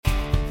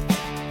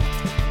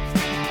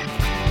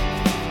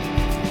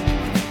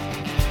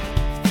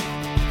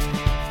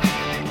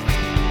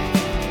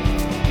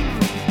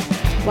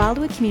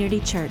Wildwood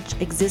Community Church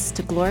exists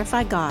to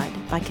glorify God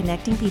by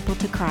connecting people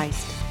to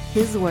Christ,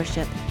 His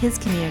worship, His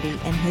community,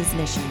 and His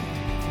mission.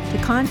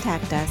 To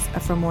contact us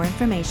or for more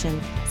information,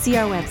 see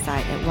our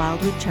website at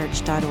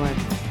wildwoodchurch.org.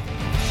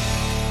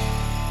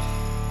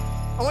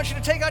 I want you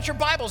to take out your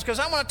Bibles because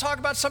I want to talk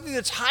about something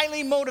that's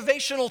highly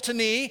motivational to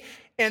me,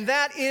 and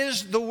that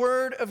is the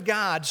Word of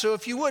God. So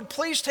if you would,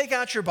 please take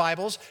out your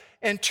Bibles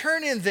and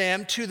turn in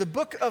them to the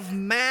book of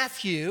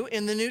Matthew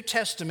in the New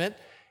Testament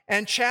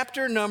and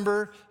chapter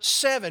number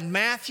 7,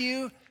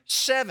 Matthew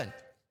 7. If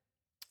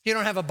you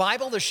don't have a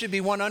Bible, there should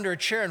be one under a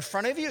chair in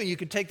front of you. You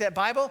could take that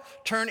Bible,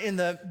 turn in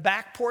the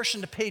back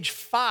portion to page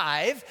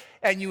 5,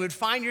 and you would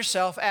find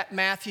yourself at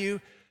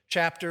Matthew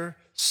chapter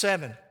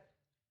 7.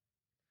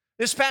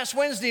 This past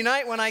Wednesday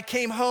night when I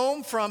came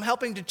home from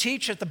helping to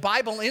teach at the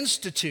Bible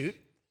Institute,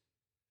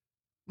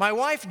 my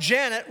wife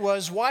Janet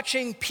was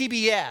watching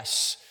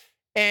PBS,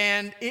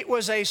 and it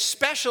was a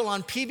special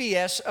on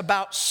PBS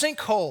about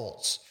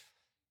sinkholes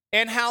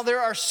and how there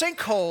are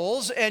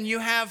sinkholes, and you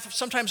have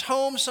sometimes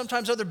homes,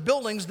 sometimes other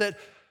buildings that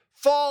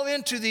fall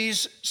into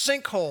these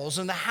sinkholes,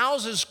 and the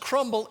houses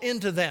crumble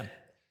into them.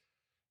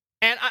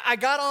 And I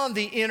got on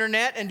the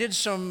internet and did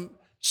some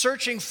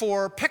searching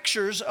for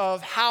pictures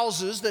of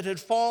houses that had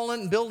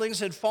fallen, buildings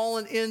had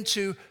fallen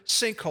into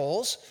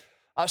sinkholes.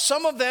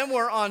 Some of them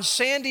were on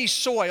sandy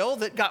soil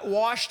that got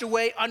washed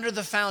away under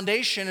the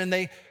foundation and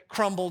they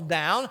crumbled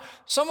down.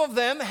 Some of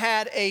them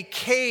had a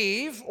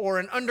cave or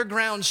an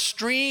underground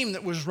stream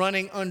that was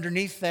running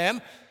underneath them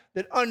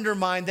that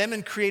undermined them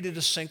and created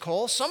a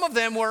sinkhole. Some of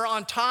them were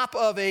on top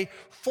of a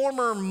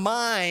former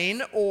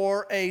mine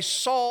or a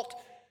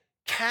salt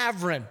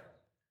cavern.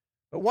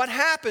 But what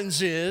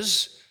happens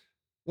is,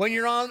 when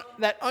you're on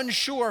that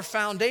unsure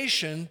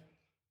foundation,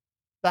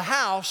 the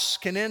house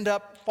can end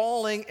up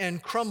falling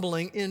and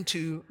crumbling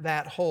into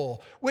that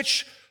hole,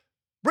 which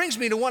brings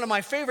me to one of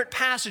my favorite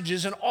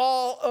passages in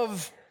all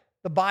of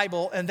the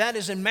Bible, and that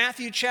is in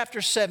Matthew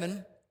chapter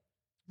 7,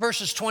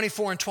 verses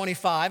 24 and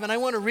 25. And I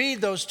want to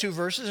read those two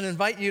verses and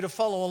invite you to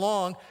follow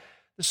along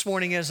this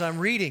morning as I'm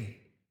reading.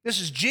 This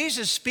is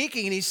Jesus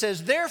speaking, and he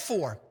says,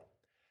 "Therefore,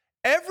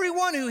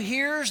 everyone who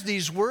hears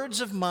these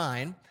words of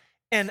mine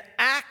and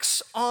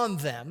acts on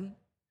them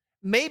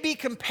may be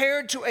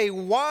compared to a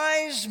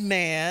wise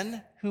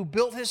man who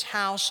built his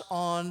house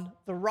on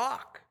the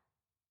rock.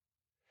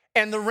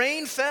 And the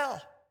rain fell,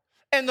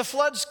 and the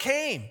floods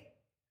came,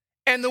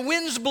 and the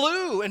winds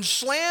blew and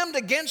slammed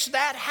against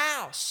that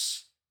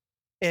house.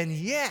 And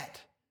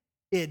yet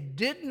it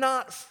did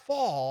not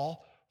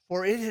fall,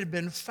 for it had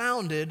been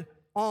founded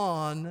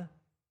on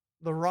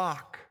the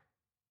rock."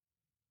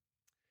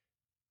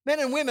 Men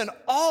and women,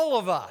 all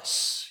of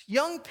us,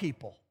 young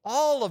people,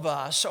 all of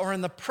us are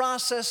in the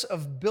process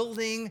of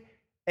building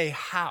a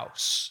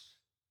house,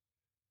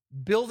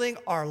 building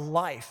our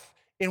life.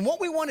 And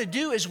what we want to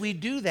do as we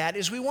do that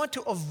is we want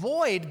to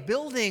avoid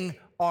building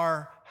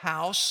our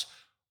house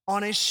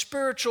on a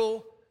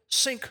spiritual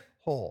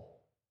sinkhole.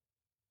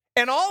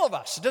 And all of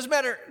us, it doesn't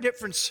matter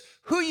difference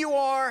who you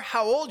are,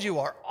 how old you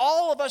are,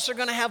 all of us are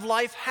going to have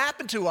life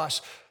happen to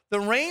us. The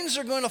rains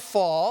are going to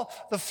fall,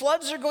 the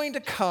floods are going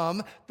to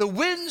come, the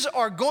winds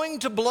are going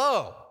to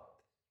blow.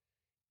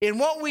 And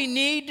what we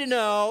need to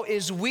know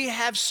is we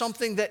have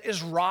something that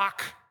is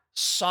rock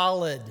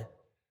solid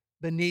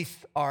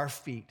beneath our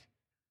feet,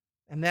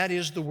 and that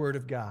is the Word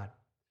of God.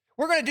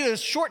 We're going to do a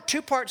short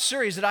two-part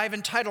series that I've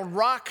entitled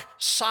Rock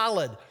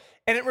Solid,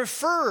 and it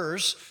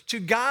refers to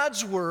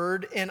God's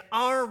Word and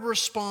our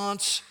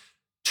response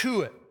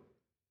to it.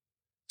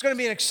 It's going to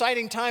be an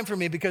exciting time for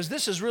me because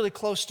this is really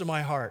close to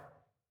my heart.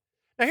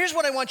 Now, here's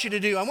what I want you to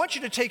do. I want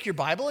you to take your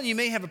Bible, and you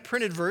may have a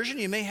printed version,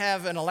 you may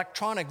have an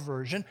electronic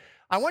version.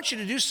 I want you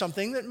to do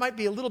something that might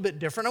be a little bit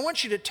different. I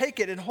want you to take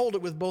it and hold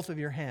it with both of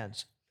your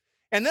hands.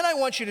 And then I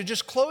want you to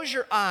just close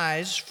your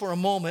eyes for a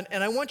moment,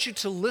 and I want you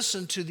to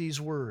listen to these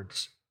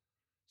words.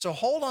 So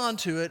hold on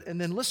to it,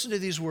 and then listen to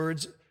these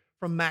words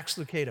from Max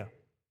Lucado.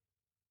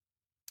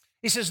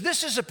 He says,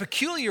 "This is a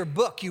peculiar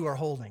book you are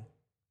holding.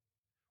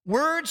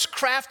 Words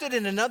crafted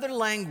in another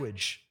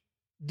language,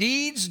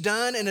 deeds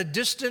done in a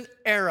distant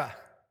era,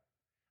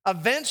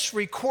 events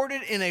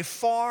recorded in a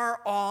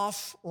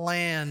far-off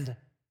land,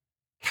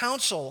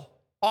 counsel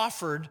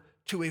offered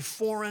to a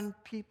foreign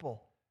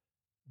people.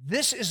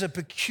 This is a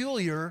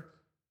peculiar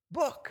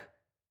book.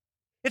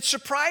 It's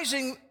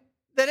surprising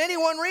that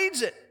anyone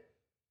reads it.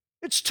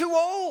 It's too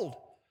old.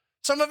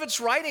 Some of its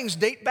writings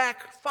date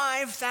back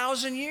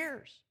 5,000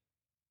 years.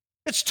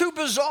 It's too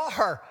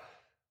bizarre.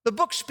 The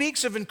book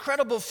speaks of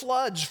incredible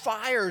floods,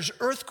 fires,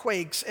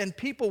 earthquakes, and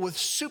people with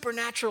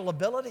supernatural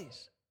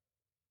abilities.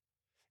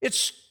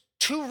 It's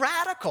too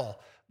radical.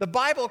 The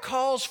Bible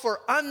calls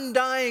for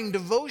undying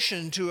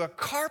devotion to a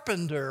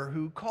carpenter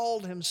who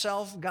called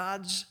himself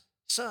God's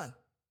son.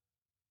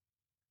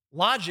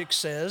 Logic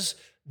says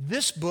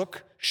this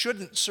book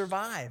shouldn't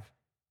survive.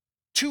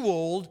 Too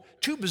old,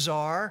 too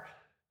bizarre,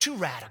 too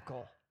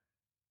radical.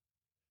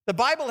 The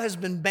Bible has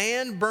been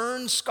banned,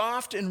 burned,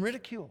 scoffed, and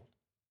ridiculed.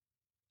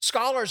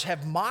 Scholars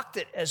have mocked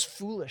it as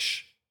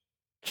foolish.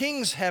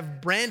 Kings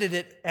have branded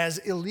it as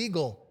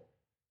illegal.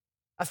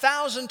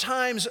 1,000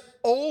 times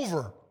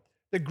over,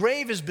 the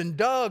grave has been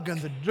dug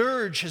and the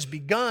dirge has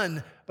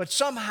begun, but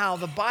somehow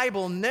the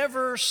Bible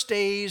never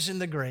stays in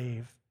the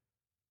grave.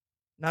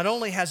 Not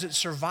only has it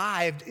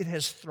survived, it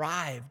has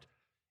thrived.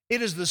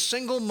 It is the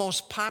single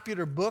most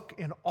popular book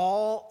in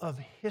all of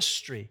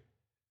history.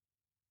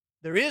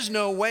 There is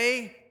no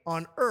way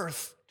on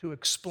earth to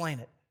explain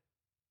it,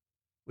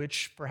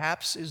 which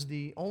perhaps is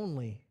the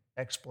only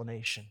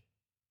explanation.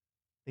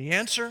 The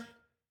answer,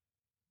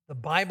 the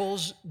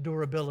Bible's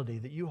durability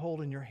that you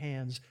hold in your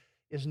hands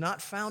is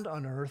not found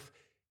on earth,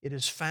 it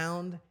is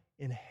found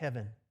in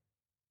heaven.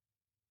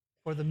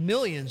 For the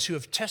millions who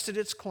have tested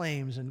its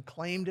claims and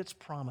claimed its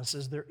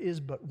promises, there is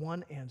but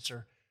one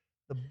answer.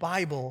 The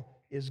Bible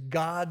is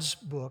God's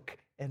book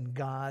and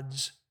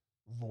God's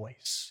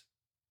voice.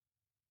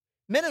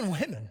 Men and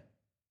women,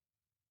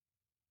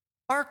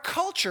 our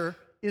culture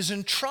is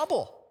in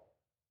trouble.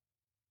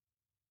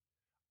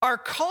 Our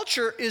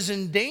culture is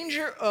in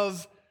danger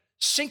of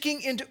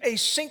sinking into a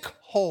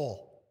sinkhole.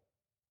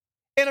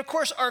 And of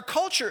course, our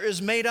culture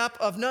is made up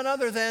of none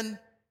other than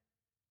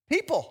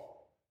people.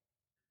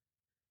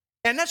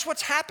 And that's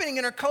what's happening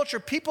in our culture.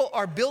 People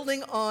are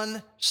building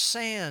on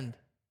sand.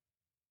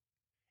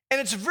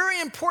 And it's very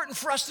important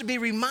for us to be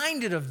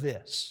reminded of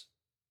this.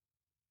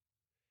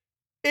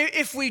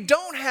 If we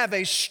don't have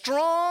a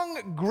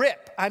strong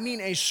grip,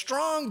 a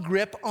strong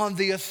grip on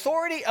the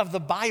authority of the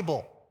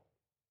Bible,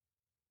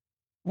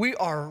 we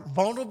are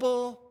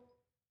vulnerable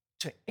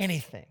to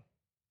anything.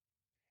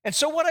 And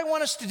so what I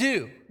want us to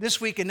do this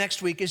week and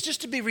next week is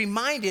just to be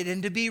reminded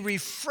and to be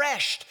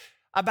refreshed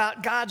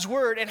about God's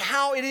word and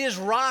how it is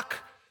rock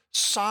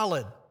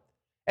solid.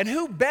 And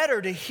who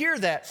better to hear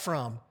that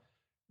from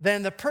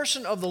than the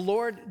person of the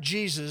Lord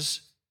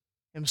Jesus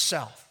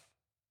himself?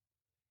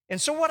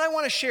 And so what I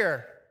want to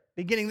share,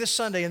 beginning this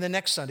Sunday and the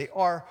next Sunday,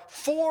 are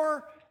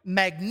 4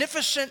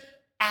 magnificent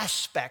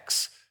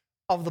aspects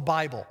of the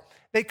Bible.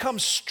 They come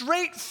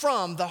straight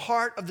from the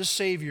heart of the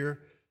Savior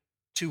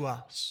to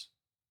us.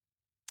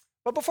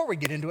 But before we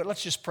get into it,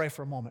 let's just pray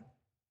for a moment.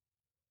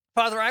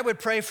 Father, I would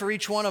pray for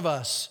each one of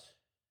us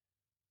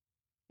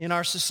in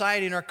our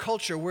society, in our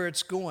culture, where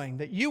it's going,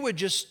 that you would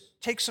just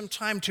take some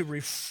time to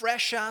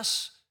refresh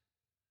us,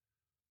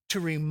 to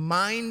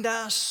remind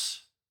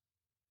us,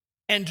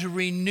 and to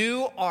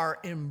renew our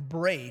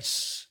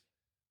embrace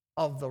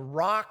of the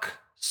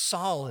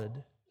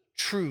rock-solid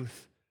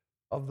truth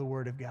of the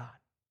Word of God.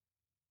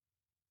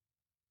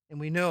 And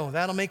we know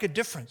that'll make a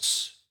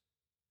difference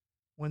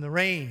when the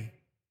rain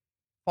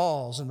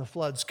falls and the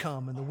floods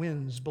come and the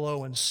winds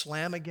blow and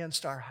slam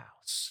against our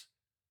house.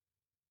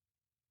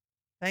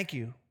 Thank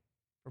you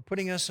for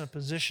putting us in a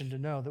position to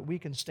know that we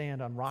can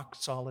stand on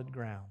rock-solid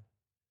ground.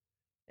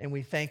 And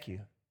we thank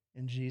you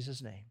in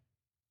Jesus' name.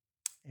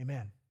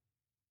 Amen.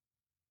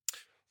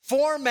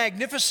 4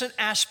 magnificent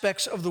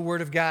aspects of the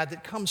Word of God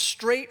that come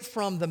straight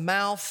from the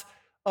mouth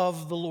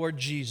of the Lord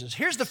Jesus.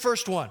 Here's the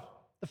first one.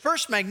 The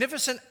first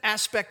magnificent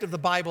aspect of the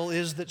Bible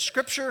is that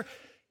Scripture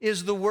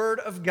is the Word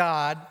of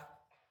God,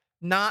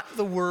 not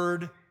the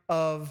word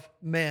of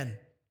men.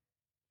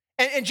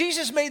 And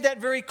Jesus made that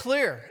very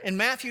clear in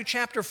Matthew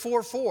chapter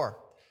 4:4.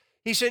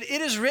 He said,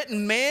 "It is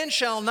written, man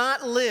shall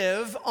not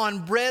live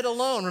on bread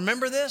alone."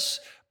 Remember this?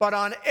 "But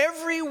on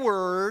every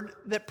word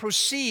that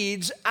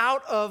proceeds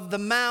out of the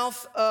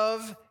mouth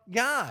of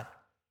God."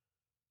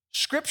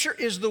 Scripture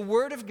is the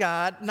word of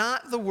God,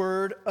 not the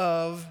word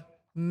of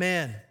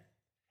men.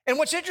 And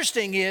what's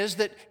interesting is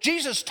that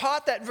Jesus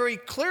taught that very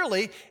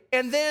clearly,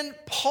 and then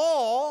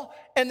Paul,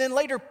 and then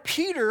later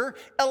Peter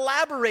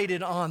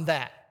elaborated on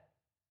that.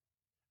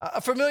 A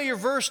familiar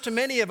verse to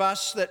many of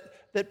us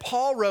that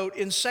Paul wrote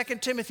in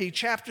 2 Timothy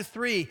chapter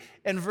 3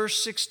 and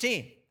verse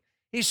 16.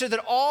 He said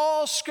that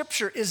all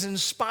Scripture is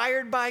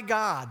inspired by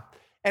God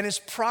and is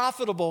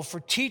profitable for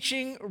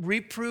teaching,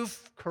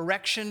 reproof,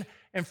 correction,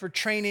 and for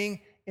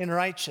training in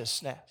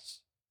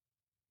righteousness.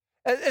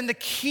 And the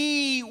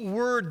key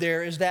word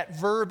there is that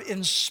verb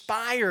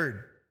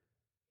inspired.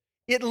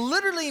 It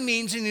literally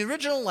means in the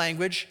original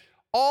language,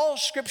 all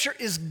Scripture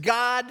is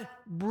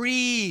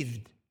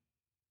God-breathed.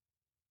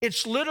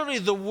 It's literally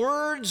the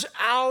words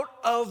out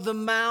of the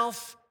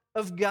mouth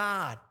of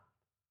God.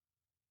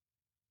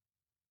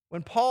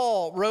 When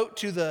Paul wrote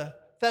to the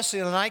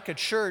Thessalonica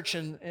church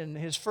in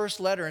his first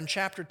letter in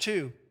chapter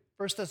 2,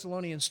 1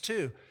 Thessalonians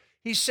 2,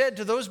 he said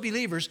to those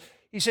believers,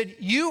 he said,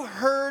 "You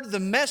heard the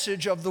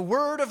message of the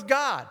Word of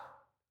God."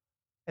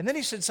 And then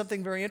he said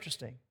something very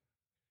interesting.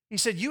 He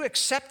said, "You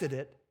accepted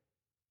it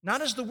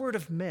not as the word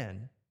of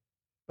men,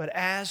 but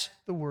as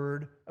the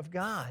Word of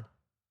God."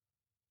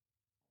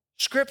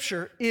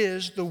 Scripture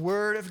is the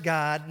Word of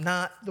God,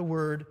 not the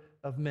word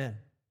of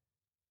men.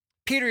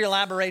 Peter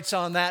elaborates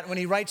on that when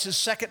he writes his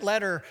second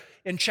letter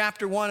in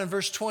chapter 1 and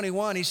verse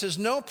 21. He says,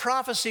 "No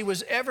prophecy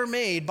was ever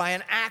made by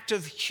an act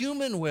of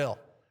human will,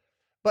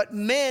 but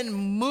men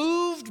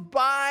moved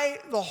by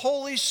the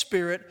Holy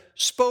Spirit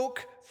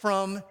spoke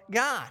from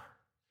God."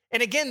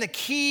 And again, the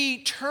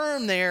key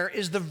term there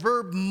is the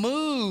verb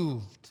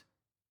moved.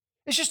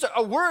 It's just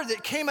a word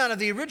that came out of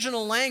the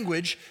original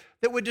language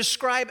that would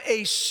describe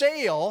a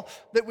sail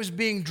that was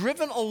being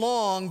driven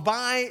along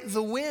by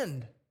the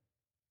wind.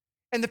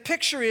 And the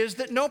picture is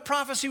that no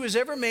prophecy was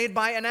ever made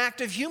by an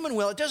act of human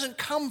will. It doesn't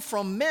come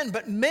from men,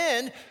 but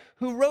men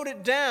who wrote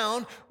it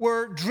down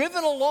were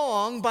driven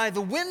along by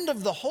the wind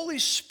of the Holy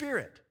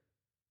Spirit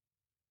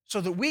so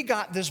that we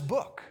got this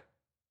book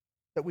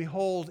that we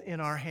hold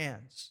in our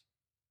hands.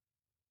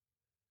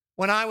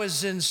 When I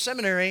was in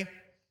seminary,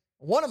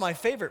 one of my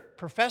favorite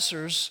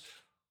professors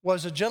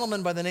was a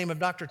gentleman by the name of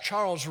Dr.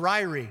 Charles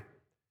Ryrie.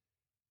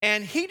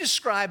 And he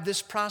described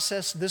this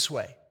process this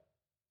way.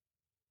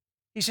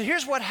 He said,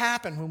 here's what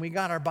happened when we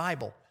got our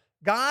Bible.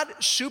 God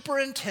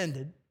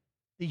superintended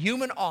the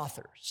human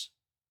authors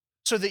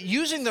so that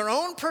using their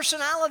own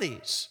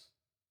personalities,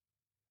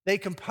 they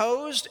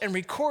composed and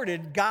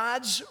recorded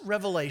God's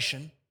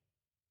revelation,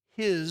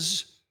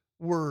 his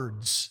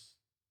words.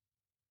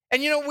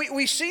 And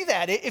we see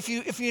that. If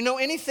you know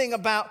anything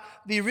about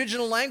the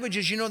original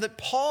languages, you know that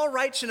Paul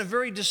writes in a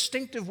very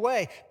distinctive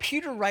way.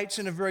 Peter writes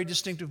in a very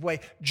distinctive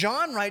way.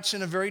 John writes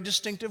in a very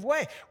distinctive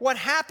way. What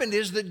happened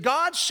is that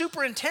God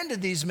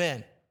superintended these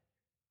men.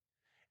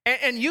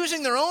 And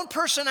using their own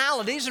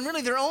personalities and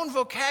really their own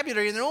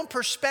vocabulary and their own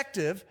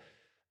perspective,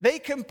 they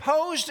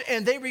composed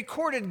and they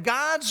recorded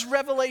God's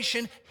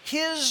revelation,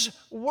 his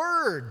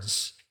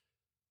words.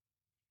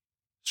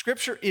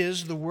 Scripture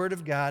is the word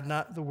of God,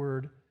 not the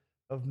word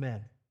of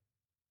men.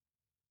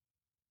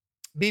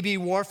 B.B.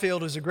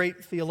 Warfield, who's a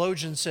great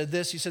theologian, said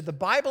this. He said, the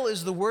Bible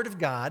is the word of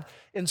God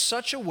in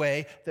such a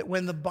way that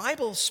when the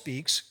Bible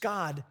speaks,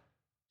 God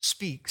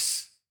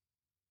speaks.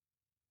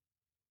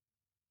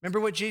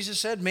 Remember what Jesus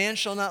said? Man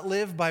shall not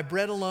live by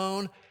bread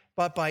alone,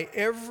 but by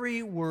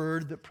every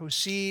word that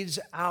proceeds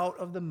out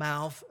of the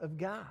mouth of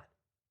God.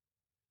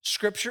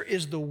 Scripture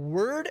is the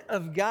word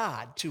of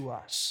God to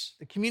us,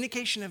 the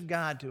communication of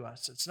God to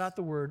us. It's not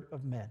the word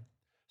of men.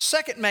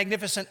 Second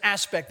magnificent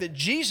aspect that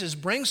Jesus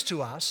brings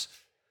to us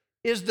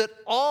is that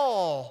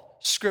all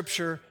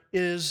Scripture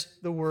is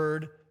the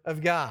Word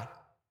of God.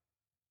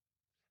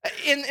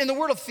 In the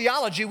world of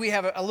theology, we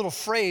have a little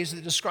phrase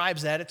that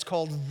describes that. It's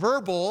called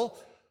verbal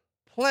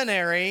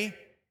plenary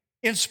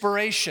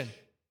inspiration.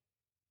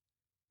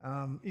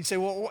 You say,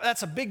 well,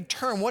 that's a big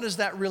term. What does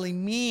that really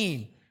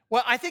mean?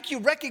 Well, I think you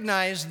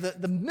recognize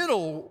the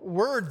middle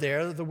word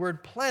there, the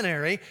word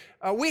plenary.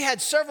 We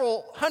had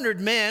several hundred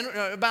men,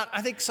 about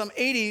I think some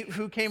 80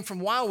 who came from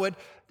Wildwood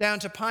down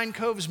to Pine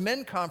Cove's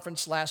Men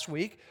Conference last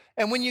week.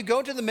 And when you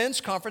go to the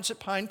men's conference at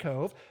Pine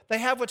Cove, they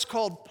have what's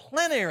called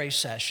plenary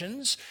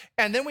sessions,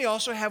 and then we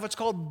also have what's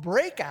called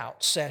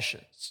breakout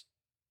sessions.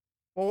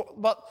 Well,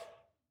 but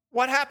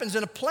what happens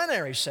in a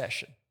plenary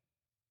session?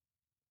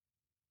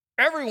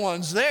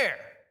 Everyone's there.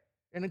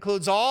 It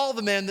includes all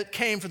the men that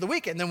came for the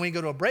weekend. Then when we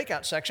go to a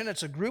breakout section,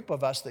 it's a group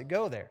of us that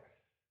go there.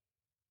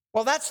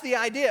 Well, that's the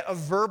idea of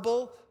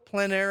verbal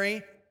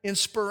plenary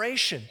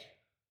inspiration.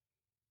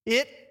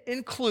 It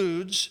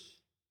includes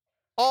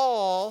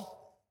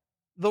all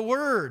the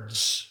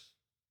words,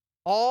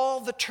 all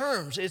the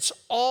terms. It's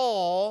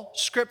all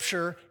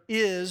Scripture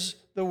is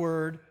the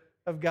Word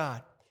of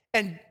God.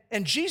 And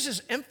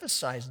Jesus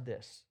emphasized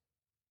this.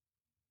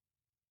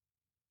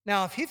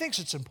 Now, if he thinks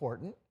it's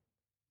important,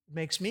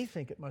 makes me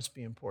think it must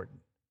be important.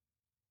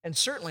 And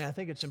certainly I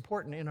think it's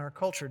important in our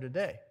culture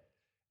today.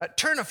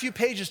 Turn a few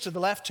pages to the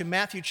left to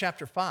Matthew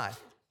chapter 5.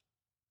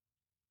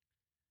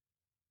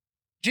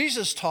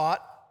 Jesus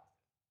taught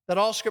that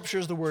all Scripture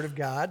is the Word of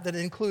God, that it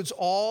includes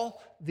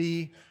all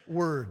the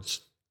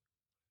words.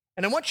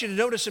 And I want you to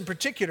notice in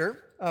particular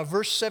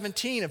verse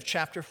 17 of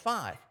chapter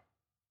 5.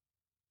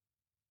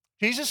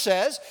 Jesus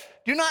says,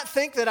 do not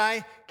think that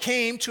I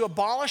came to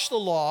abolish the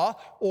law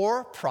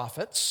or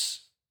prophets,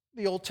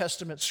 the Old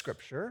Testament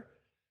Scripture.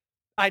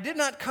 I did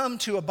not come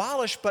to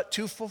abolish, but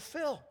to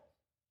fulfill.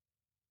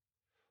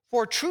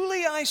 For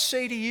truly I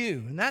say to you,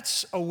 and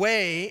that's a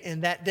way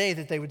in that day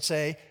that they would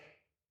say,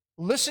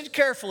 listen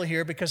carefully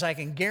here because I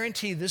can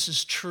guarantee this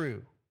is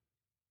true.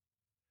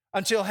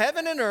 Until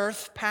heaven and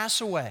earth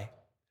pass away,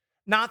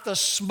 not the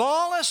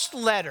smallest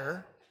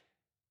letter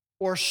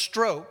or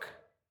stroke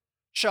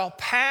shall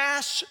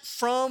pass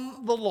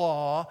from the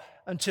law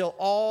until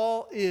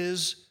all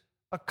is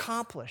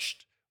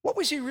accomplished. What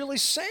was he really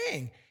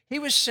saying? He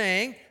was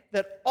saying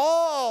that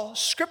all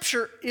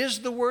Scripture is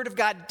the Word of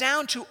God,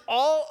 down to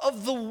all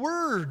of the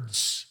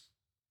words.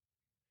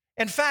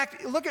 In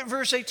fact, look at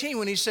verse 18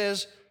 when he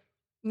says,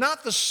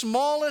 not the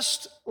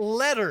smallest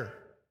letter.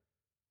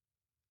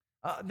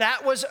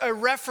 That was a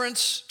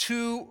reference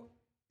to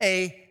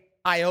a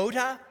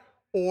iota,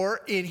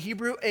 or in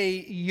Hebrew,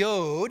 a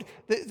yod.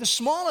 The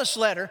smallest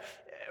letter,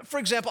 for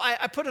example,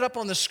 I put it up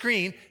on the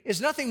screen,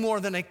 is nothing more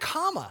than a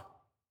comma.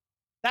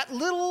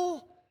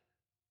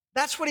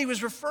 That's what he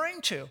was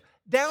referring to,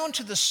 down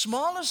to the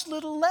smallest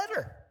little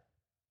letter.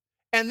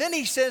 And then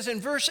he says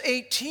in verse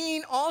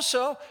 18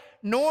 also,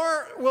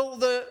 nor will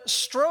the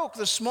stroke,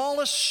 the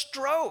smallest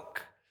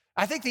stroke.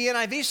 I think the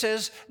NIV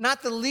says,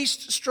 not the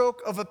least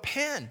stroke of a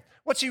pen.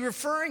 What's he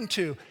referring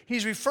to?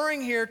 He's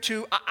referring here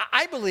to,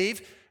 I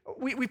believe,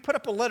 we put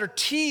up a letter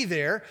T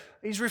there.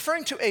 He's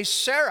referring to a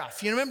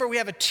seraph. You remember we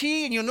have a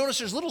T, and you'll notice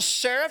there's little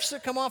seraphs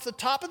that come off the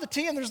top of the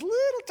T, and there's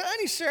little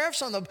tiny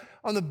seraphs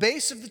on the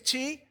base of the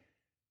T.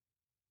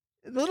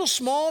 Little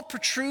small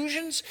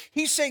protrusions.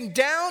 He's saying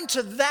down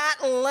to that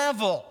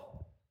level,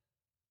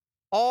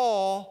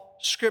 all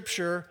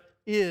Scripture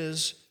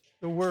is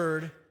the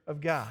Word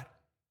of God.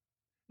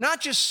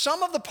 Not just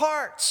some of the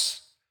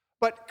parts,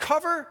 but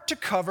cover to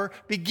cover,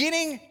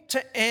 beginning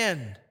to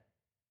end.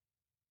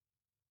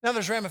 Now,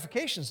 there's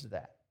ramifications to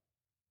that.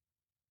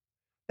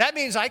 That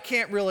means I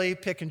can't really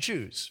pick and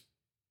choose.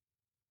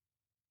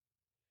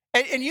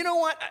 And you know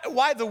what?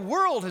 Why the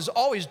world has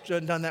always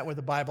done that with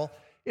the Bible,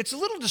 it's a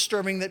little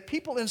disturbing that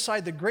people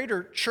inside the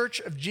greater church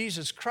of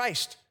Jesus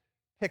Christ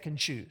pick and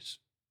choose.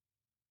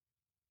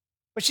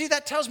 But see,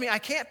 that tells me I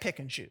can't pick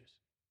and choose.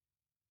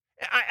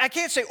 I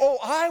can't say, oh,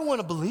 I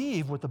want to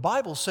believe what the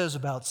Bible says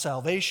about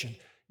salvation.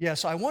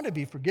 Yes, I want to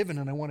be forgiven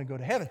and I want to go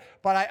to heaven.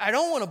 But I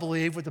don't want to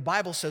believe what the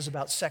Bible says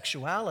about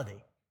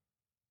sexuality.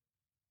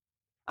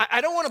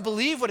 I don't want to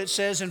believe what it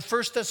says in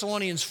 1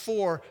 Thessalonians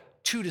 4,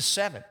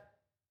 2-7.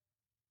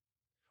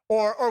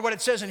 Or what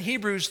it says in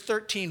Hebrews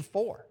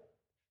 13:4.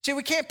 See,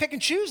 we can't pick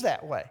and choose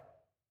that way.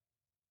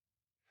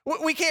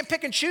 We can't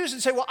pick and choose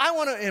and say, well, I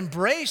want to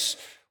embrace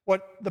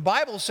what the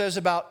Bible says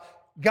about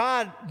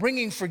God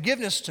bringing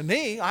forgiveness to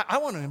me. I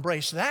want to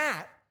embrace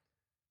that.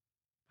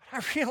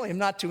 But I really am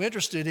not too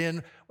interested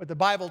in what the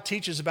Bible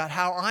teaches about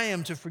how I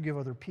am to forgive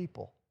other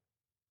people.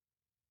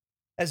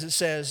 As it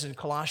says in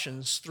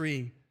Colossians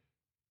 3,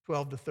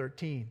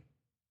 12-13.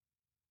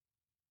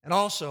 And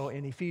also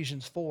in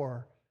Ephesians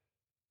 4,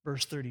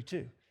 verse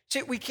 32.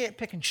 See, we can't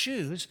pick and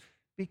choose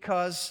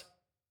because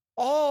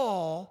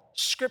all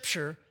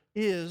Scripture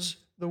is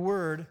the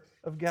Word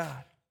of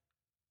God.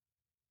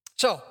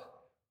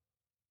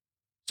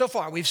 So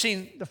far, we've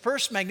seen the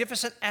first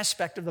magnificent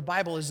aspect of the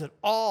Bible is that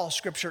all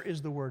Scripture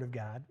is the Word of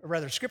God, or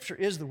rather, Scripture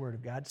is the Word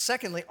of God.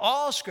 Secondly,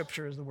 all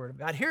Scripture is the Word of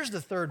God. Here's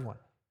the third one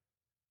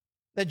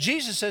that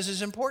Jesus says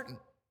is important,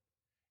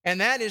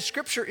 and that is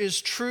Scripture is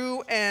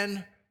true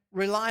and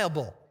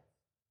reliable.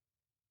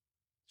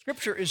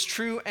 Scripture is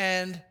true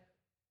and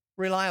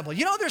reliable.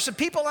 You know, there's some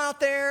people out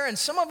there, and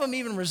some of them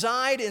even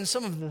reside in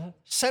some of the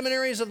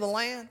seminaries of the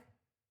land.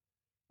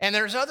 And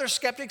there's other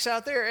skeptics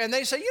out there, and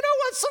they say, you know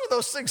what, some of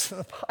those things in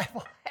the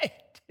Bible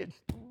didn't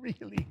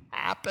really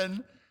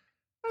happen.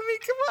 I mean,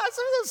 come on,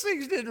 some of those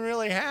things didn't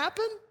really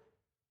happen.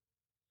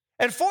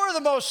 And four of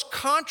the most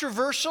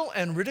controversial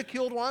and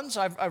ridiculed ones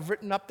I've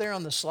written up there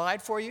on the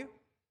slide for you.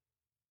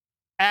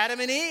 Adam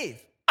and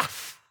Eve.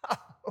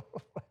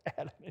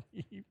 Adam and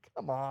Eve,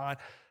 come on.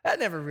 That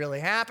never really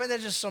happened.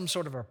 That's just some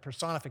sort of a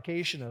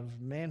personification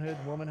of manhood,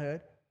 womanhood.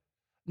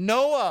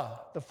 Noah,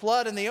 the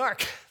flood and the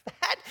ark.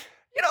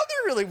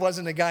 There really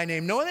wasn't a guy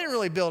named Noah. They didn't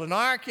really build an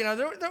ark.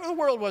 The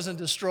world wasn't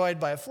destroyed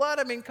by a flood.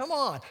 I mean, come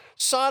on.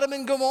 Sodom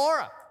and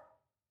Gomorrah.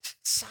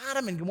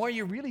 Sodom and Gomorrah,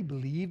 you really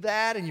believe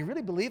that? And you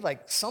really believe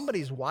like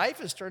somebody's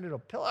wife is turned into a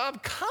pillow? Oh,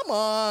 come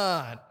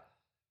on.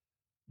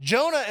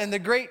 Jonah and the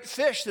great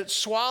fish that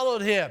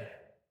swallowed him.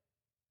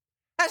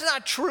 That's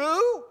not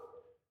true.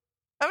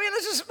 I mean,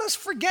 let's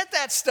forget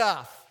that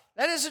stuff.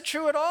 That isn't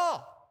true at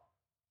all.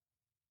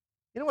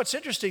 You know what's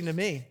interesting to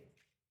me?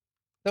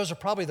 Those are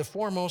probably the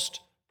four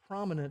most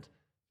prominent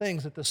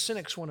things that the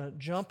cynics want to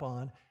jump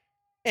on.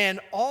 And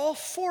all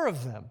four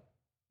of them,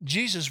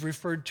 Jesus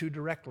referred to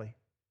directly.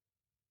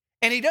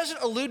 And he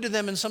doesn't allude to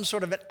them in some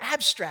sort of an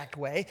abstract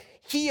way.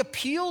 He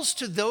appeals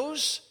to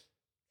those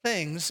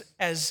things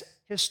as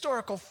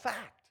historical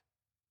fact.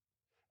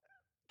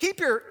 Keep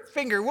your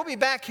finger, we'll be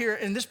back here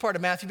in this part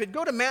of Matthew, but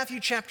go to Matthew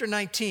chapter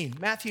 19.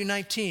 Matthew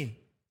 19.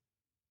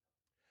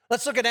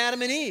 Let's look at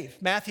Adam and Eve,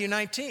 Matthew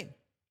 19.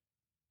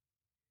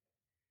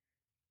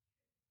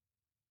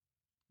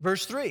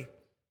 Verse 3.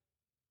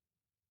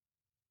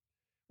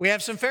 We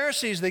have some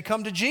Pharisees. They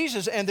come to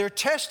Jesus and they're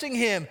testing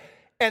him.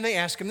 And they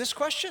ask him this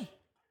question.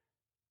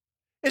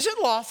 Is it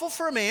lawful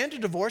for a man to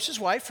divorce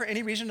his wife for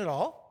any reason at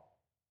all?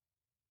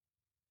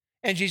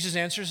 And Jesus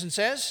answers and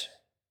says,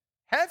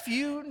 have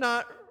you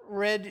not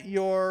read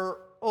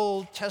your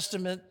Old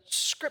Testament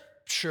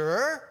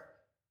scripture?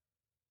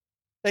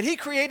 That he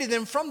created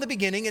them from the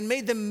beginning and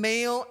made them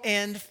male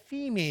and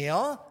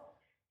female.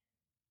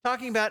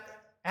 Talking about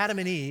Adam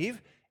and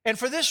Eve. And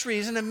for this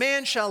reason, a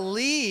man shall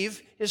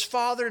leave his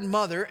father and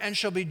mother and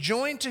shall be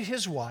joined to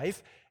his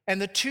wife,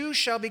 and the two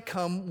shall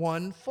become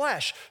one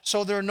flesh.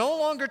 So they're no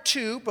longer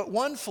two, but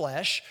one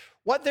flesh.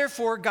 What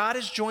therefore God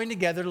has joined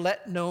together,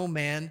 let no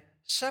man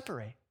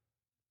separate.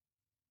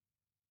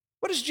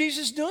 What is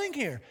Jesus doing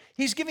here?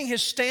 He's giving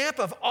his stamp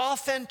of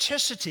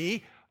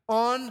authenticity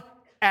on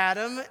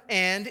Adam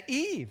and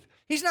Eve.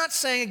 He's not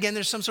saying, again,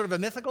 there's some sort of a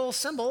mythical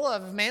symbol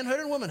of manhood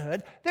and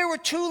womanhood. There were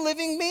two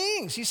living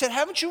beings. He said,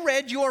 haven't you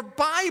read your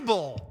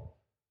Bible?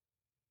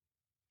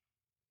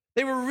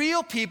 They were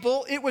real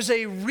people. It was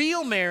a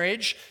real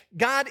marriage.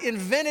 God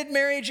invented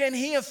marriage, and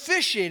he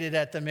officiated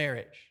at the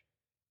marriage.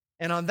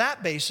 And on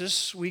that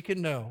basis, we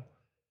can know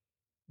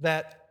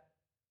that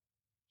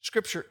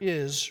Scripture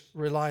is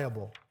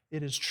reliable.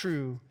 It is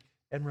true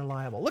and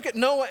reliable. Look at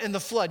Noah and the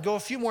flood. Go a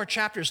few more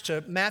chapters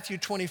to Matthew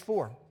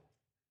 24.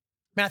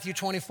 Matthew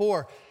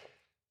 24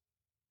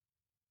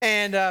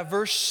 and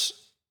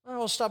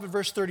we'll stop at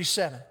verse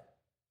 37.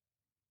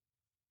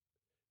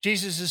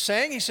 Jesus is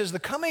saying, he says, the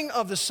coming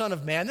of the Son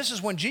of Man, this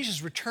is when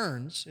Jesus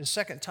returns his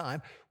second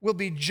time, will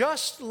be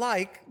just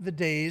like the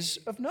days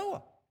of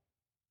Noah.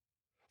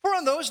 For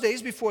on those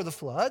days before the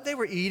flood, they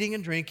were eating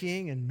and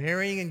drinking and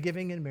marrying and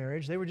giving in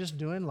marriage. They were just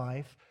doing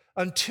life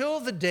until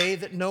the day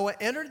that Noah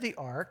entered the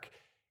ark,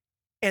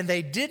 and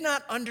they did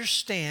not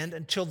understand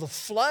until the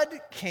flood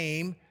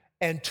came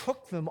and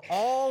took them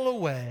all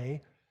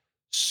away.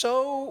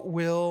 So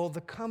will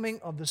the coming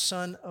of the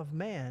Son of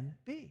Man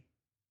be.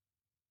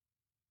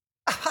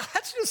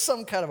 That's just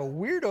some kind of a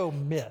weirdo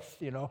myth,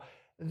 you know.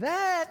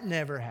 That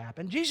never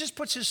happened. Jesus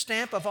puts his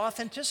stamp of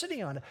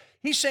authenticity on it.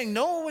 He's saying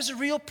Noah was a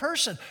real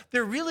person.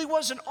 There really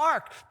was an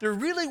ark. There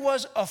really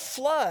was a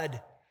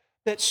flood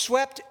that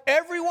swept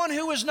everyone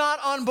who was not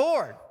on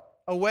board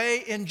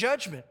away in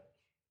judgment.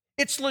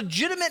 It's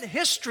legitimate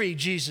history,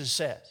 Jesus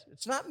says.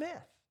 It's not myth.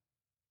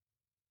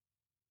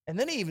 And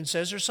then he even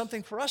says there's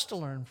something for us to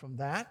learn from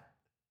that,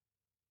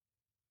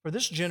 for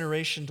this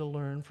generation to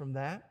learn from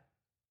that.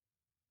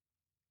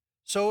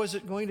 So is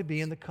it going to be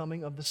in the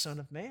coming of the Son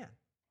of Man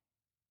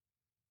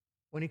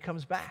when he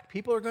comes back.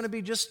 People are going to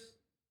be just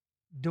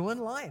doing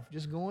life,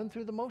 just going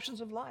through the motions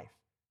of life.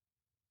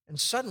 And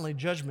suddenly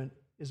judgment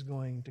is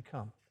going to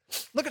come.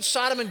 Look at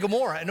Sodom and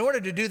Gomorrah. In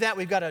order to do that,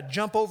 we've got to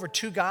jump over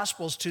two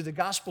Gospels to the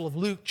Gospel of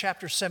Luke,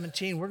 chapter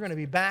 17. We're going to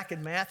be back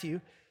in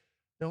Matthew.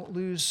 Don't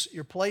lose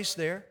your place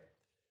there.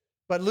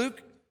 But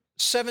Luke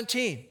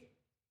 17,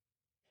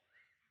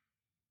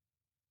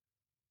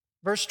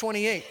 verse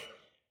 28.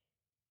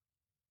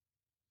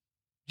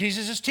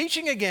 Jesus is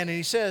teaching again, and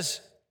he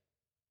says,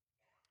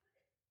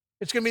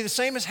 it's going to be the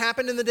same as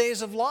happened in the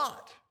days of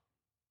Lot.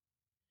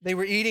 They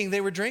were eating,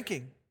 they were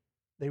drinking,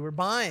 they were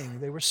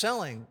buying, they were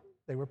selling,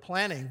 they were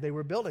planning, they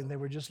were building, they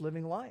were just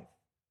living life.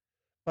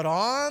 But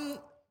on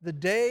the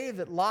day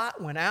that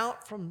Lot went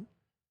out from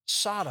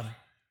Sodom,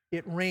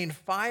 it rained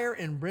fire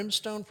and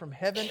brimstone from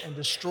heaven and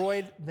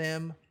destroyed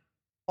them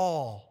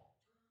all.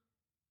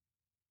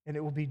 And it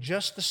will be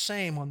just the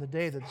same on the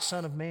day that the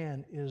Son of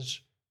Man is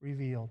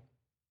revealed.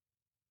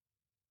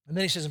 And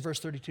then he says in verse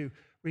 32,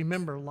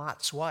 remember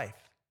Lot's wife.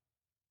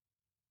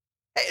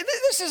 Hey,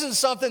 this isn't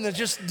something that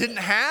just didn't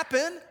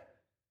happen.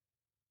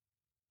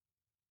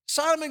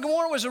 Sodom and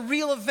Gomorrah was a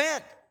real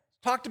event.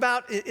 Talked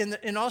about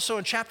also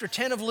in chapter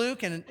 10 of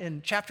Luke and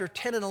in chapter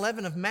 10 and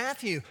 11 of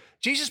Matthew.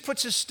 Jesus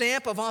puts his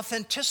stamp of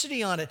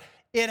authenticity on it.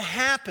 It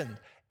happened.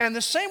 And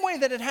the same way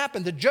that it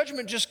happened, the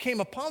judgment just came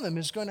upon them,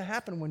 is going to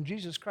happen when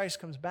Jesus Christ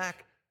comes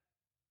back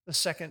the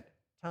second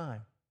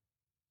time.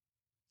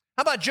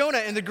 How about Jonah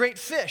and the great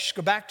fish?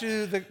 Go back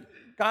to the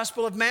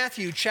Gospel of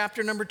Matthew,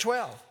 chapter number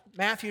 12.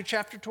 Matthew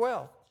chapter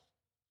 12.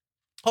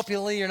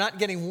 Hopefully you're not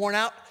getting worn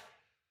out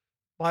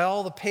by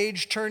all the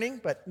page turning,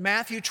 but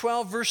Matthew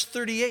 12, verse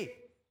 38.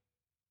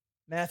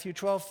 Matthew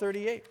 12,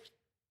 38.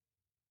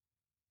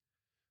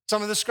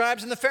 Some of the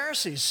scribes and the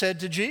Pharisees said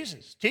to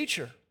Jesus,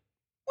 Teacher,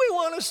 we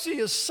want to see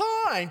a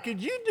sign.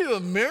 Could you do a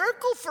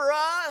miracle for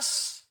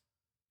us?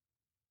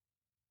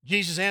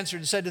 Jesus answered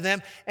and said to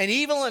them, an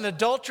evil and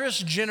adulterous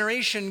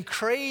generation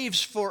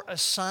craves for a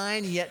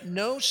sign, yet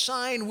no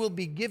sign will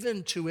be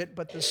given to it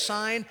but the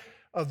sign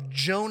of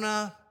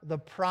Jonah the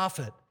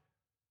prophet.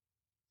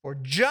 For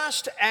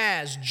just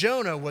as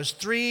Jonah was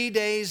 3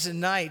 days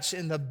and nights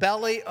in the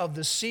belly of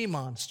the sea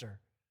monster,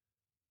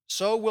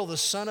 so will the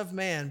Son of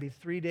Man be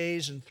 3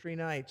 days and 3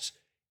 nights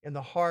in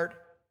the heart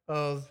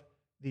of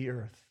the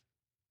earth.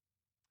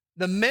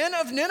 The men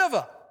of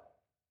Nineveh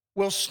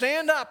will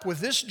stand up with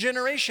this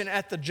generation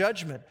at the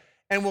judgment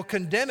and will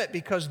condemn it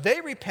because they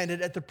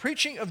repented at the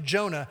preaching of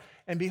Jonah,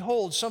 and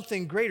behold,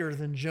 something greater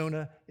than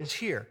Jonah is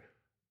here.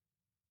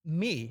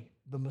 Me,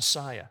 the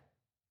Messiah.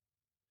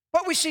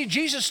 But we see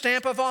Jesus'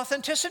 stamp of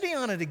authenticity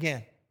on it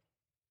again.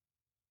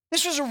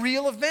 This was a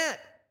real event.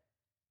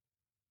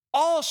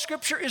 All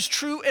Scripture is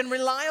true and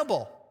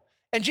reliable.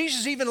 And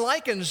Jesus even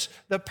likens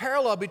the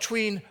parallel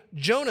between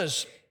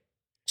Jonah's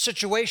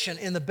situation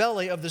in the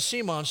belly of the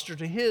sea monster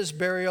to his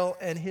burial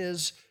and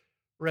his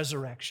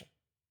resurrection.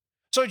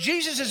 So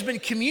Jesus has been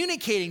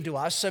communicating to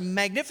us some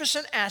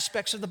magnificent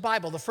aspects of the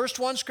Bible. The first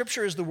one,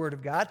 Scripture is the Word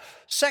of God.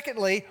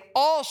 Secondly,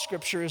 all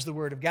Scripture is the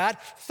Word of God.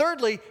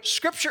 Thirdly,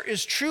 Scripture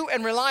is true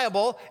and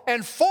reliable.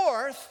 And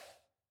fourth,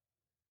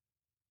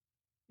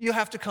 you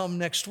have to come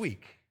next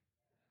week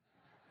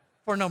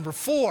for number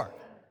 4.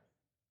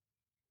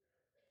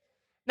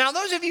 Now,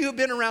 those of you who've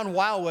been around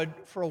Wildwood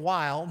for a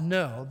while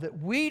know that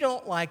we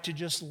don't like to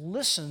just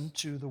listen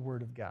to the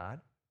Word of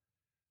God.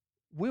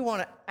 We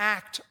want to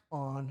act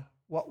on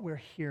what we're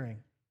hearing.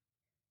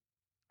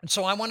 And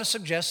so I want to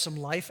suggest some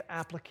life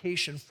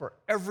application for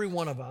every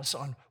one of us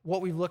on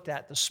what we looked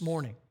at this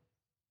morning.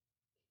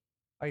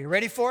 Are you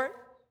ready for it?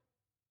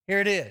 Here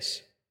it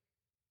is.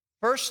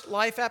 First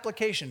life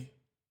application.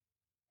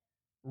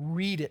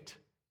 Read it.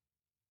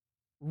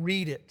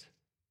 Read it.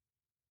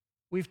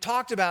 We've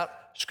talked about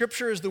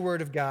Scripture is the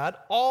Word of God.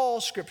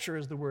 All Scripture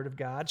is the Word of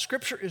God.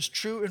 Scripture is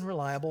true and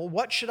reliable.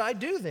 What should I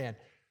do then?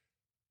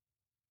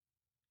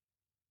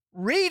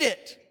 Read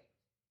it.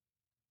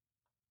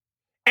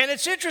 And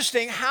it's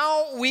interesting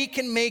how we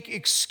can make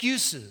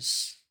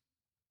excuses.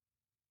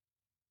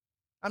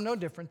 I'm no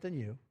different than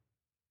you.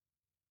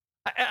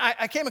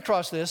 I came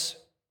across this.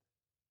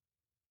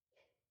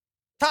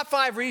 Top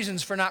 5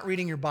 reasons for not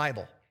reading your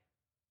Bible.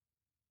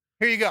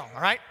 Here you go,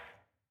 all right?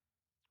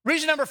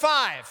 Reason number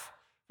 5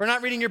 for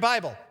not reading your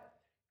Bible.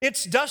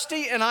 It's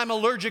dusty and I'm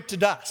allergic to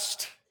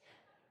dust.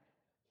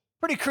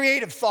 Pretty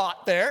creative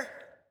thought there.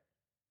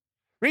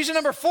 Reason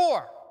number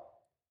 4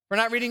 for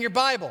not reading your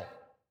Bible.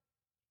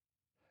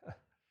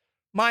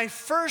 My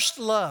first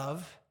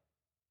love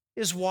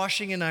is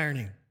washing and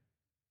ironing.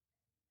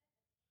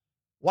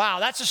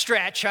 Wow, that's a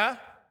stretch, huh?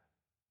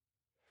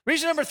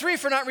 Reason number 3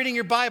 for not reading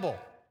your Bible.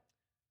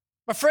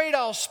 I'm afraid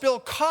I'll spill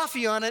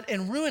coffee on it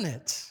and ruin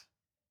it.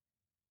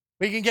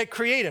 We can get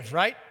creative,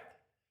 right?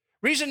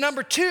 Reason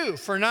number 2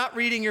 for not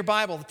reading your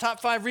Bible, the top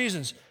 5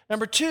 reasons.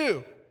 Number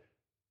 2,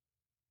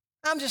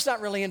 I'm just not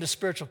really into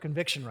spiritual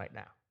conviction right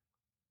now.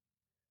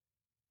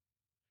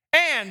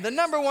 And the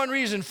number 1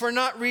 reason for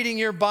not reading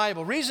your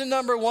Bible, reason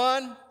number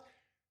 1,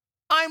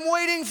 I'm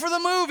waiting for the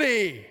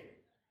movie.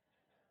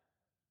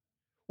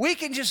 We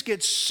can just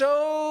get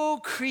so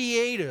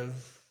creative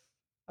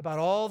about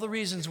all the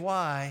reasons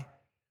why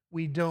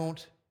we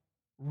don't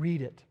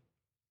read it.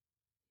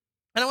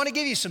 And I want to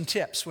give you some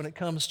tips when it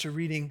comes to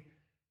reading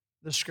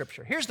the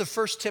Scripture. Here's the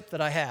first tip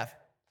that I have.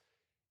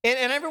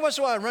 And every once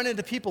in a while I run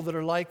into people that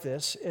are like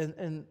this,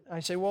 and I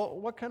say, well,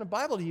 what kind of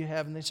Bible do you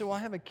have? And they say, well, I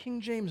have a King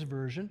James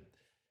Version.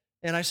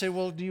 And I say,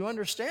 well, do you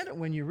understand it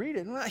when you read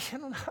it? And not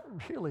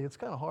really. It's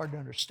kind of hard to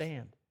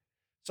understand.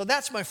 So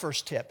that's my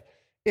first tip.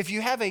 If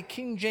you have a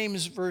King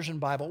James Version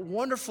Bible,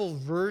 wonderful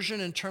version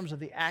in terms of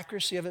the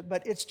accuracy of it,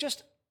 but it's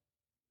just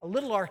a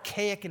little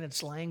archaic in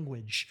its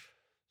language.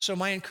 So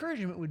my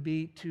encouragement would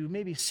be to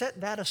maybe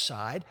set that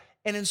aside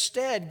and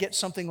instead get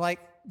something like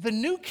the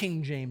New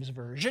King James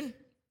Version,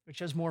 which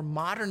has more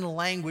modern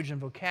language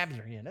and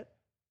vocabulary in it,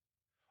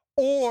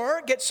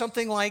 or get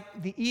something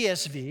like the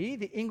ESV,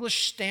 the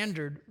English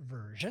Standard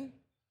Version,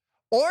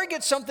 or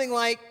get something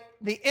like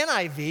the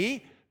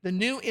NIV, the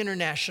New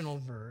International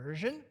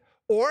Version,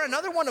 or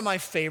another one of my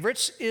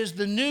favorites is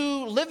the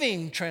New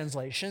Living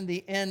Translation,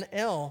 the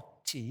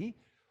NLT,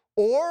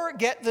 or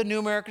get the New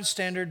American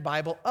Standard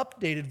Bible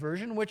Updated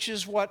Version, which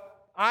is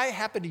what I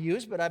happen to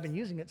use, but I've been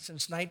using it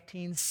since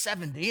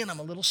 1970, and I'm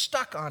a little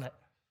stuck on it.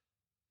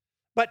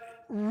 But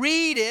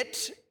read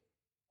it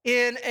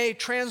in a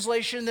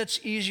translation that's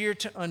easier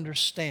to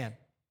understand.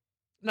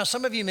 Now,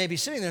 some of you may be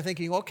sitting there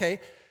thinking, okay,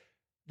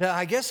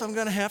 I guess I'm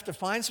going to have to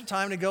find some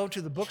time to go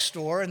to the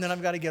bookstore, and then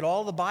I've got to get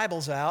all the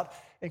Bibles out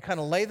and kind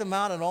of lay them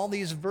out in all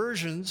these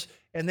versions,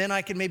 and then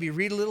I can maybe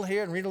read a little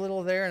here and read a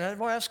little there, and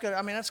boy, that's going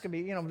to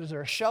be, is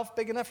there a shelf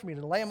big enough for me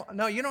to lay them?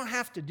 No, you don't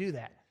have to do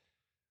that.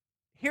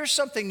 Here's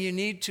something you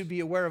need to be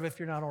aware of if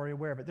you're not already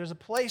aware of it. There's a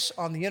place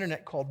on the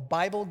internet called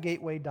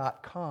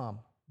BibleGateway.com.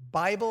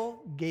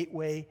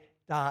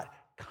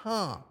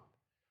 BibleGateway.com.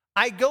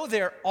 I go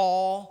there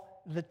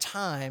all the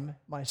time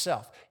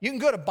myself. You can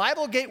go to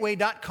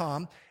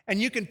BibleGateway.com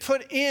and you can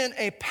put in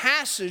a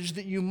passage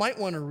that you might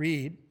want to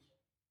read. It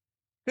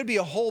could be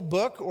a whole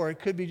book or it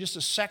could be just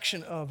a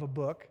section of a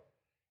book.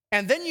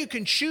 And then you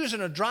can choose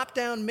in a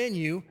drop-down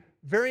menu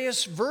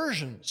various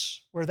versions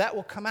where that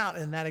will come out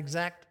in that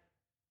exact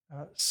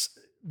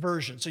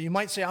version. So you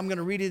might say, I'm going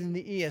to read it in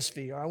the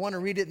ESV, or I want to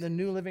read it in the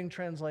New Living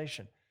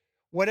Translation,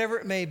 whatever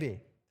it may be.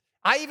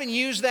 I even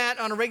use that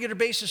on a regular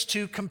basis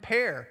to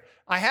compare.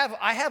 I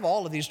have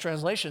all of these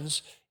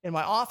translations in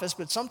my office,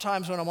 but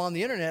sometimes when I'm on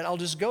the internet, I'll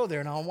just go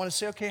there and I'll want to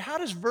say, okay, how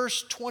does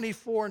verse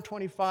 24 and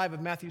 25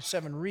 of Matthew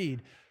 7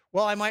 read?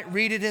 Well, I might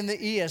read it in the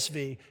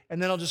ESV,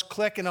 and then I'll just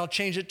click and I'll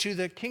change it to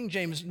the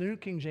New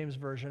King James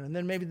Version, and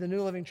then maybe the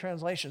New Living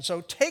Translation.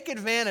 So take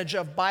advantage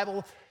of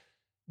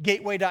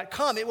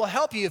BibleGateway.com. It will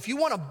help you if you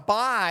want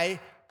to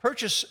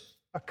purchase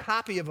a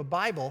copy of a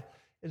Bible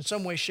in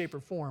some way, shape, or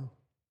form.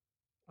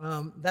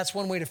 That's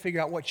one way to figure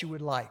out what you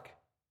would like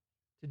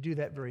to do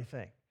that very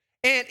thing.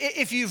 And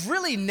if you've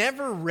really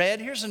never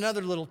read, here's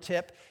another little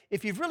tip.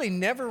 If you've really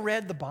never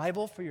read the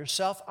Bible for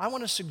yourself, I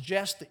want to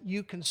suggest that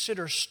you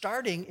consider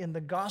starting in the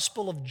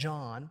Gospel of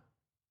John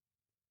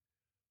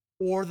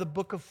or the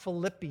book of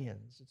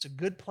Philippians. It's a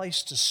good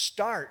place to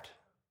start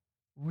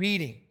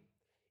reading.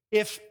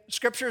 If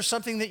Scripture is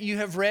something that you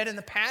have read in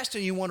the past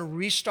and you want to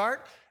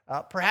restart,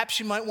 perhaps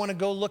you might want to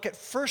go look at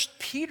 1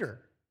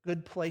 Peter,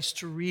 good place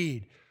to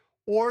read,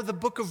 or the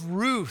book of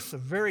Ruth, a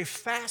very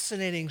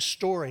fascinating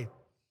story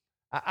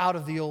out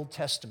of the Old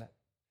Testament.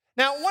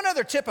 Now, one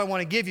other tip I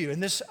want to give you in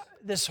this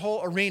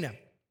whole arena.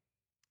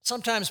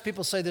 Sometimes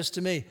people say this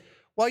to me,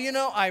 well,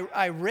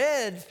 I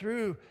read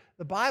through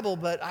the Bible,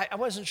 but I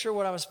wasn't sure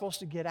what I was supposed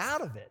to get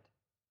out of it.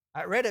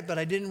 I read it, but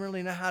I didn't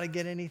really know how to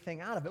get anything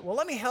out of it. Well,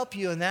 let me help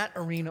you in that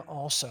arena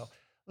also.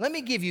 Let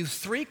me give you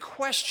 3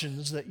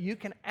 questions that you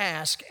can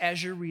ask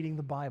as you're reading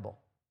the Bible.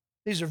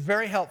 These are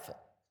very helpful.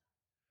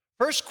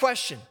 First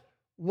question,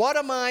 what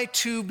am I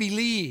to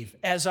believe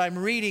as I'm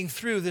reading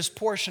through this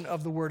portion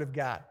of the Word of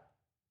God?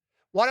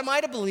 What am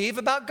I to believe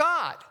about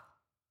God?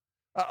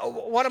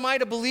 What am I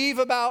to believe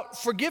about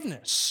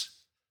forgiveness?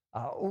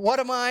 What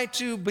am I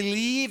to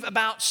believe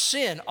about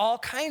sin? All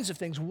kinds of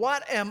things.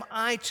 What am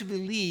I to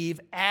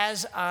believe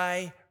as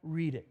I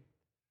read it?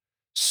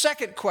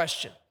 Second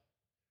question,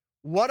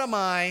 what am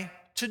I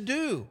to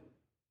do?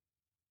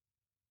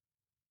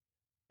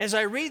 As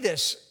I read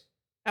this,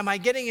 am I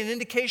getting an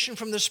indication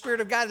from the Spirit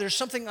of God there's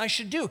something I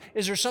should do?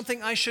 Is there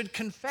something I should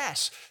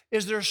confess?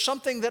 Is there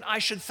something that I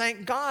should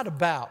thank God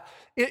about?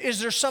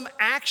 Is there some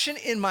action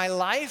in my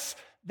life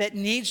that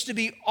needs to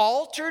be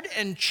altered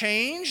and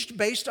changed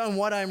based on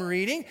what I'm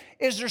reading?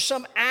 Is there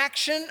some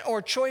action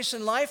or choice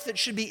in life that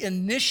should be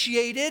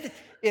initiated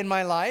in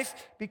my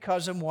life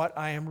because of what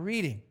I am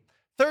reading?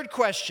 Third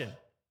question,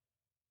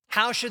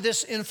 how should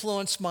this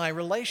influence my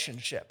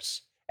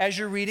relationships? As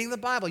you're reading the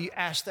Bible, you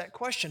ask that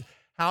question.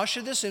 How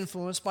should this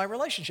influence my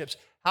relationships?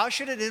 How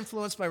should it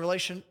influence my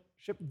relationship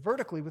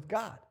vertically with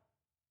God?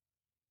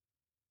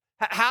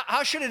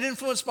 How should it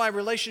influence my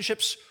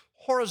relationships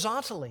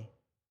horizontally?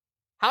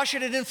 How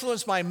should it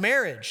influence my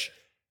marriage,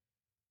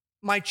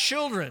 my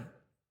children,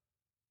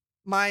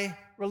 my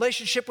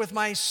relationship with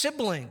my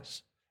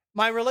siblings,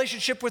 my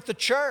relationship with the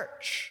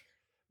church,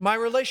 my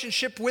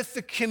relationship with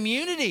the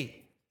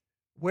community,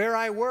 where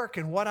I work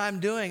and what I'm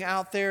doing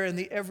out there in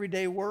the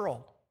everyday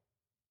world?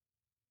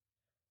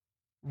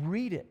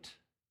 Read it.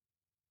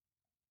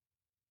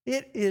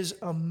 It is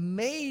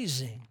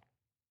amazing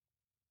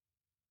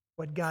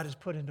what God has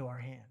put into our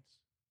hands.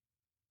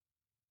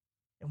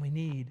 And we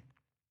need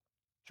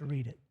to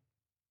read it.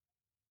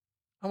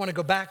 I want to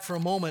go back for a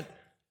moment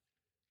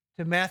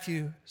to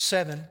Matthew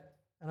 7,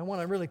 and I want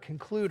to really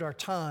conclude our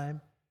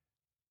time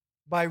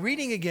by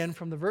reading again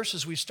from the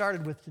verses we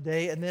started with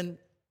today and then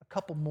a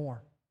couple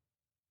more.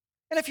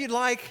 And if you'd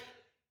like,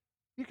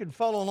 you can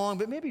follow along,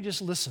 but maybe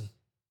just listen.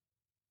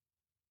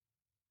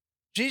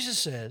 Jesus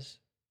says,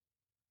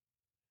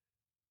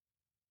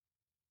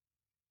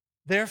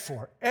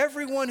 "Therefore,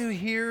 everyone who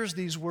hears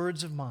these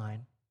words of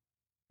mine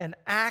and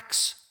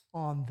acts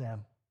on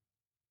them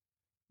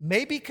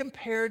may be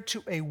compared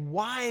to a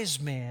wise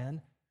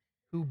man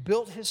who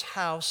built his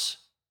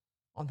house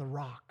on the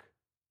rock.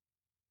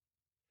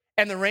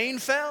 And the rain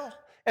fell,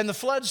 and the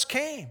floods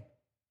came,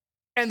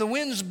 and the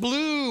winds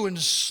blew and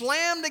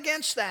slammed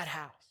against that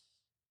house.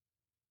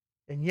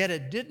 And yet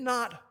it did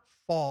not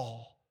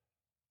fall,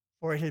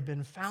 for it had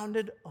been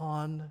founded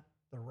on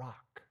the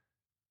rock."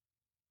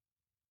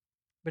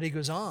 But he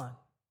goes on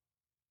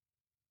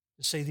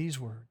to say these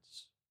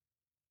words,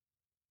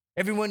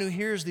 "Everyone who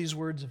hears these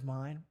words of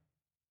mine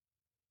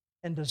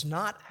and does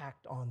not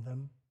act on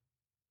them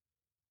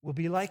will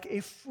be like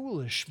a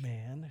foolish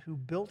man who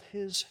built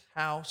his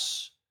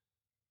house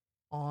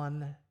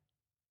on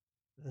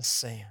the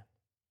sand.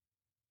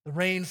 The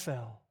rain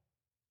fell,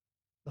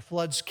 the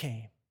floods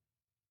came,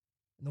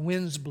 and the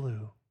winds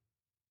blew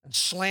and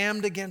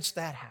slammed against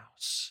that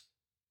house,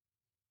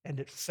 and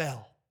it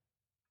fell,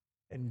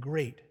 and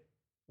great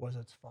was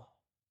its fall."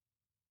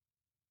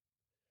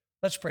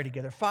 Let's pray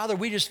together. Father,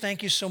 we just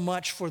thank you so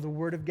much for the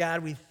Word of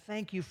God. We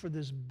thank you for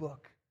this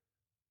book.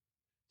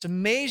 It's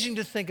amazing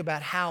to think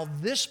about how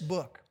this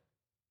book,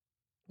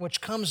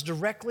 which comes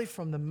directly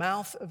from the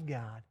mouth of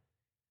God,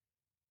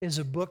 is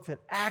a book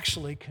that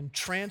actually can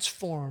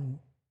transform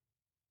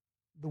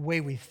the way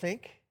we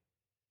think.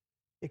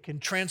 It can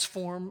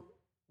transform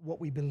what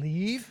we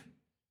believe,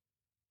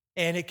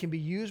 and it can be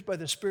used by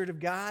the Spirit of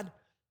God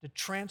to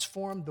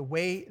transform the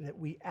way that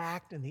we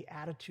act and the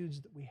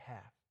attitudes that we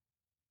have.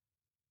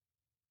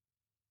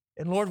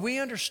 And Lord, we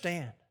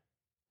understand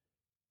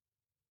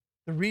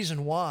the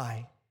reason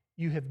why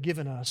you have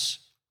given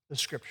us the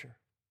Scripture.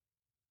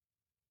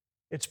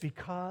 It's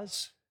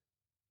because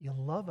you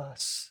love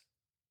us.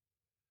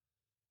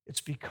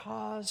 It's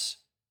because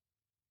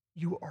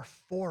you are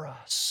for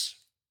us.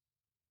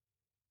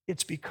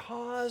 It's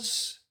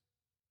because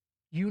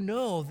you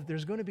know that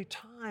there's going to be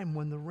time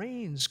when the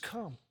rains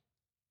come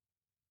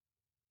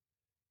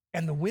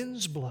and the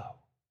winds blow,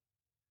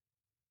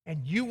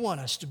 and you want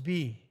us to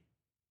be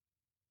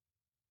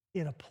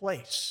in a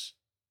place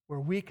where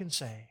we can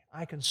say,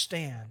 I can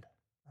stand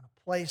on a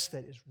place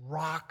that is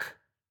rock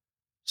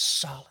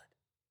solid.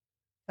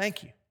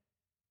 Thank you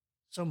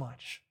so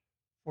much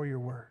for your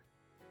word.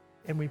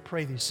 And we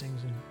pray these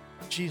things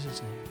in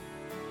Jesus' name.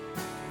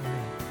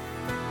 Amen.